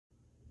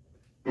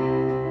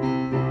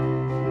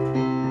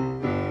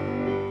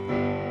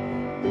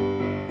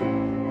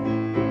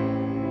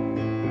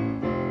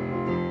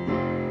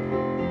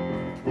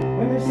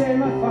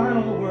my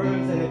final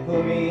words and they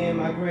put me in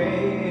my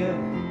grave.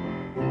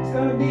 It's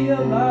gonna be a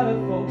lot of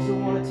folks who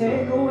wanna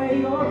take away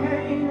your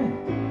pain.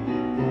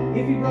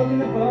 If you've broken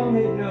a bone,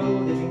 they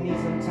know that you need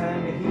some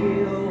time to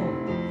heal.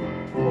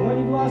 But when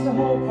you've lost a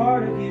whole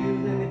part of you,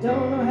 then they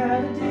don't know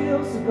how to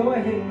deal. So go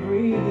ahead and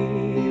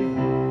grieve,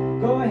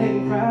 go ahead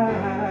and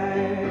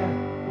cry.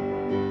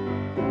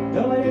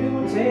 Don't let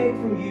anyone take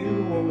from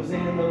you what was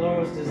in the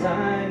Lord's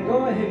design.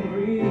 Go ahead and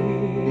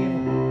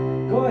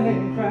grieve, go ahead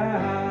and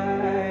cry.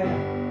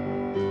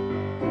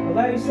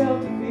 Allow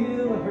yourself to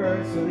feel the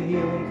hurt so the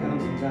healing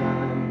comes in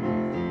time.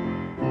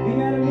 Be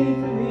mad at me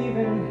for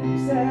leaving, he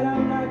said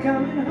I'm not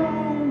coming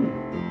home.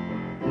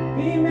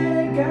 Be mad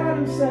at God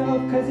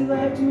himself cause he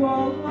left you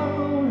all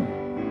alone.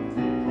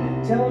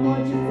 Tell him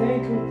what you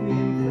think of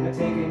him for not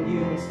taking you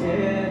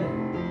instead.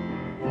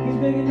 He's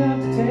big enough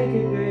to take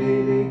it,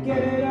 baby.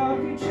 Get it off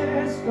your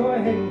chest. Go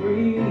ahead and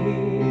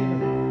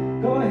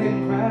breathe, go ahead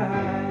and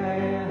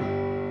cry.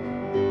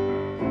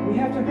 We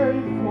have to hurt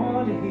if we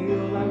want to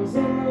heal. That was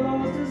in the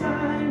Lord's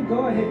design.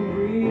 Go ahead and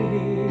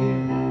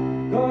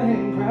breathe, go ahead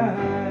and cry.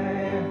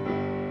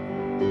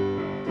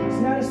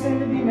 It's not a sin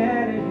to be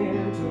mad at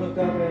him, to look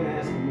up and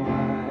ask him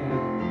why.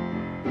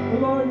 The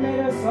Lord made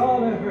us all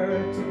to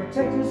hurt, to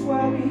protect us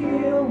while we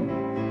heal.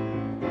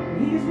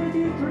 And he's with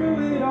you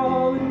through it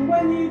all, and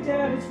when you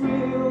doubt it's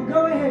real.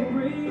 Go ahead and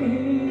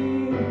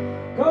breathe,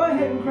 go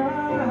ahead and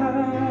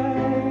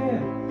cry.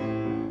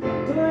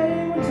 Don't let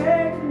anyone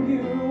take from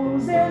you what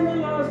was in the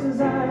Lord's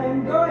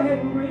design. Go ahead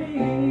and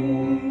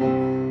breathe,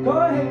 go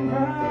ahead and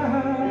cry.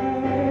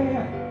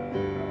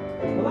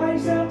 Allow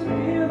yourself to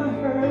feel the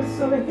hurt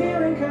so the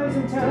healing comes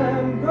in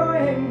time. Go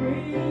ahead and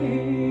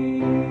breathe.